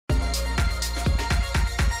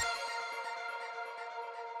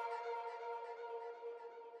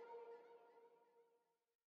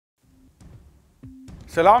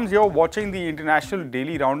Salams, you're watching the International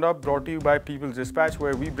Daily Roundup brought to you by People's Dispatch,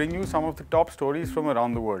 where we bring you some of the top stories from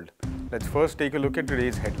around the world. Let's first take a look at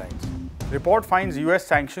today's headlines. Report finds US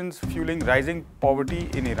sanctions fueling rising poverty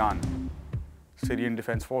in Iran. Syrian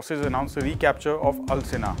Defense Forces announce the recapture of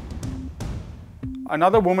Al-Sinaa.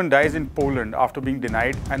 Another woman dies in Poland after being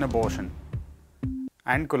denied an abortion.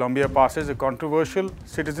 And Colombia passes a controversial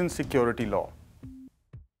citizen security law.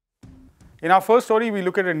 In our first story, we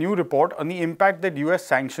look at a new report on the impact that US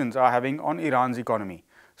sanctions are having on Iran's economy.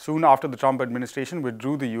 Soon after the Trump administration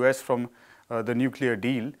withdrew the US from the nuclear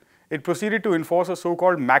deal, it proceeded to enforce a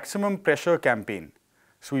so-called maximum pressure campaign.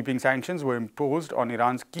 Sweeping sanctions were imposed on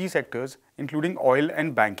Iran's key sectors, including oil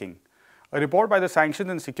and banking. A report by the Sanctions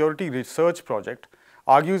and Security Research Project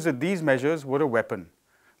argues that these measures were a weapon.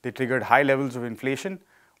 They triggered high levels of inflation,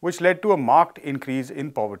 which led to a marked increase in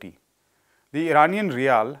poverty. The Iranian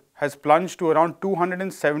rial has plunged to around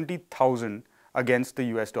 270,000 against the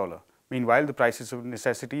US dollar. Meanwhile, the prices of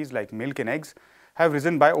necessities like milk and eggs have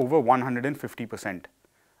risen by over 150%.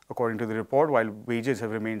 According to the report, while wages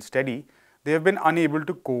have remained steady, they have been unable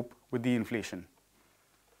to cope with the inflation.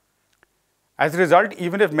 As a result,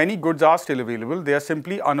 even if many goods are still available, they are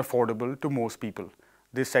simply unaffordable to most people.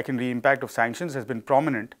 This secondary impact of sanctions has been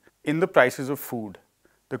prominent in the prices of food.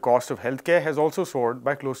 The cost of healthcare has also soared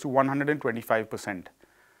by close to 125%.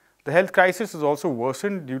 The health crisis has also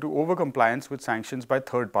worsened due to overcompliance with sanctions by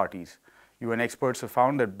third parties. UN experts have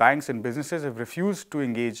found that banks and businesses have refused to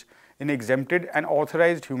engage in exempted and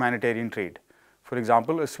authorized humanitarian trade. For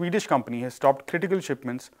example, a Swedish company has stopped critical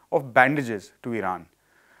shipments of bandages to Iran.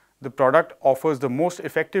 The product offers the most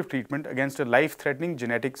effective treatment against a life-threatening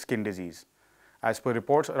genetic skin disease. As per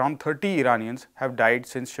reports, around 30 Iranians have died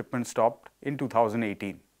since shipments stopped in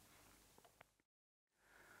 2018.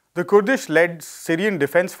 The Kurdish-led Syrian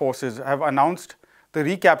Defense Forces have announced the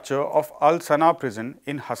recapture of Al-Sinaa prison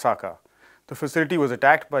in Hasakah. The facility was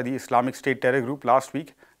attacked by the Islamic State terror group last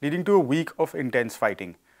week, leading to a week of intense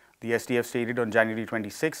fighting. The SDF stated on January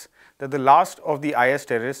 26 that the last of the IS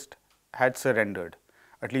terrorists had surrendered.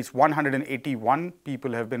 At least 181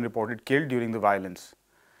 people have been reported killed during the violence.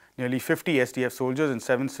 Nearly 50 SDF soldiers and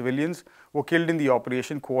 7 civilians were killed in the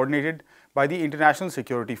operation coordinated by the International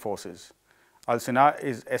Security Forces. Al-Sinaa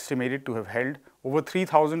is estimated to have held over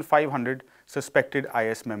 3,500 suspected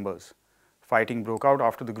IS members. Fighting broke out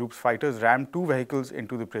after the group's fighters rammed 2 vehicles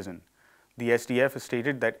into the prison. The SDF has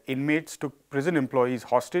stated that inmates took prison employees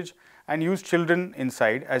hostage and used children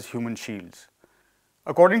inside as human shields.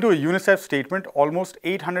 According to a UNICEF statement, almost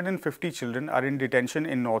 850 children are in detention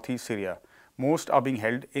in northeast Syria. Most are being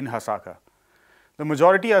held in Hasakah. The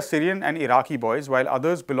majority are Syrian and Iraqi boys, while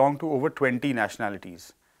others belong to over 20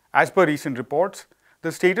 nationalities. As per recent reports,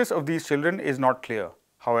 the status of these children is not clear.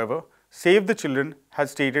 However, Save the Children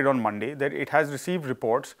has stated on Monday that it has received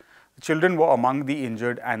reports the children were among the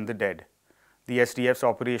injured and the dead. The SDF's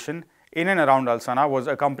operation in and around Al-Sinaa was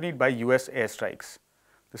accompanied by US airstrikes.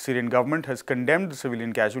 The Syrian government has condemned the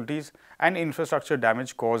civilian casualties and infrastructure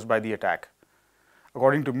damage caused by the attack.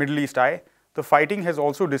 According to Middle East Eye, the fighting has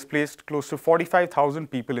also displaced close to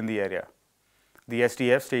 45,000 people in the area. The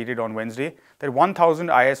SDF stated on Wednesday that 1,000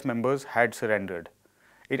 IS members had surrendered.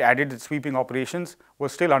 It added that sweeping operations were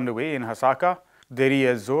still underway in Hasakah,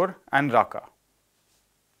 Deir ez-Zor and Raqqa.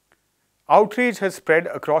 Outrage has spread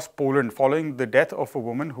across Poland following the death of a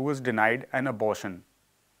woman who was denied an abortion.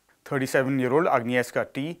 37-year-old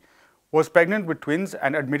Agnieszka T. was pregnant with twins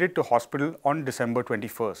and admitted to hospital on December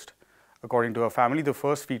 21st. According to her family, the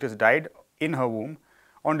first fetus died in her womb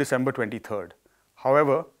on December 23rd.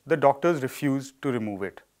 However, the doctors refused to remove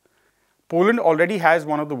it. Poland already has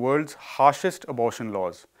one of the world's harshest abortion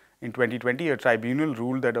laws. In 2020, a tribunal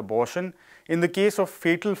ruled that abortion in the case of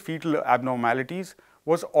fatal fetal abnormalities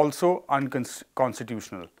was also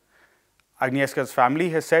unconstitutional. Agnieszka's family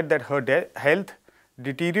has said that her health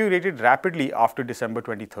deteriorated rapidly after December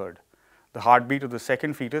 23rd. The heartbeat of the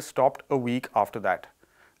second fetus stopped a week after that.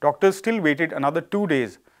 Doctors still waited another 2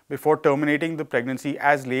 days before terminating the pregnancy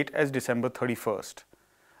as late as December 31st.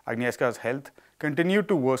 Agnieszka's health continued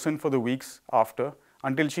to worsen for the weeks after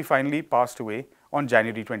until she finally passed away on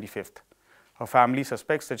January 25th. Her family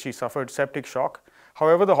suspects that she suffered septic shock.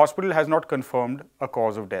 However, the hospital has not confirmed a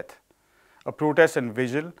cause of death. A protest and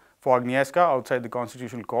vigil for Agnieszka outside the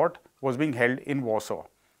Constitutional Court was being held in Warsaw.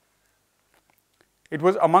 It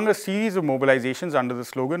was among a series of mobilizations under the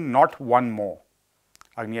slogan, "Not one more."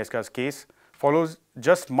 Agnieszka's case follows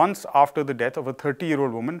just months after the death of a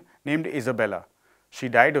 30-year-old woman named Isabella. She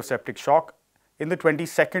died of septic shock in the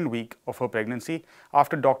 22nd week of her pregnancy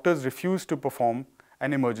after doctors refused to perform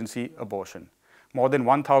an emergency abortion. More than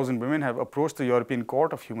 1,000 women have approached the European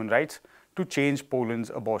Court of Human Rights to change Poland's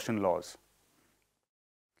abortion laws.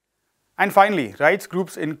 And finally, rights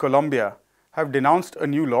groups in Colombia have denounced a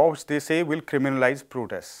new law which they say will criminalize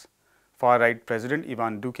protests. Far-right President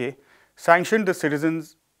Ivan Duque sanctioned the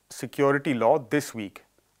Citizens' Security Law this week.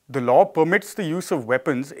 The law permits the use of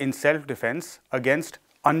weapons in self-defense against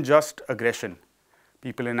unjust aggression.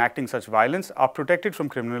 People enacting such violence are protected from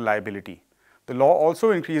criminal liability. The law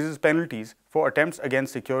also increases penalties for attempts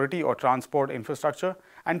against security or transport infrastructure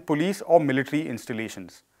and police or military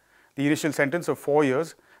installations. The initial sentence of 4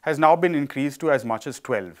 years has now been increased to as much as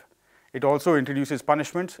 12. It also introduces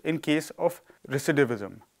punishments in case of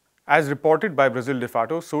recidivism. As reported by Brazil de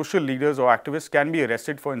Fato, social leaders or activists can be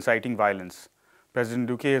arrested for inciting violence. President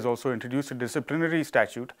Duque has also introduced a disciplinary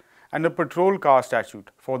statute and a patrol car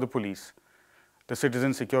statute for the police. The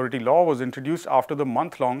Citizen Security Law was introduced after the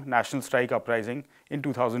month-long national strike uprising in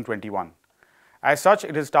 2021. As such,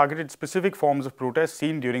 it has targeted specific forms of protest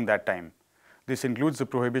seen during that time. This includes the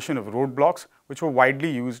prohibition of roadblocks, which were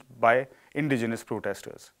widely used by indigenous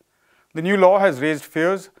protesters. The new law has raised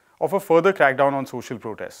fears of a further crackdown on social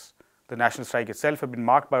protests. The national strike itself has been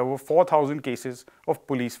marked by over 4,000 cases of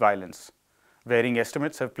police violence. Varying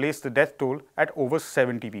estimates have placed the death toll at over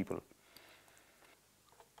 70 people.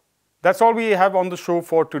 That's all we have on the show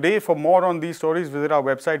for today. For more on these stories, visit our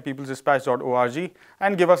website peoplesdispatch.org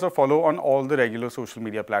and give us a follow on all the regular social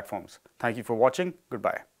media platforms. Thank you for watching.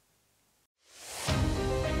 Goodbye.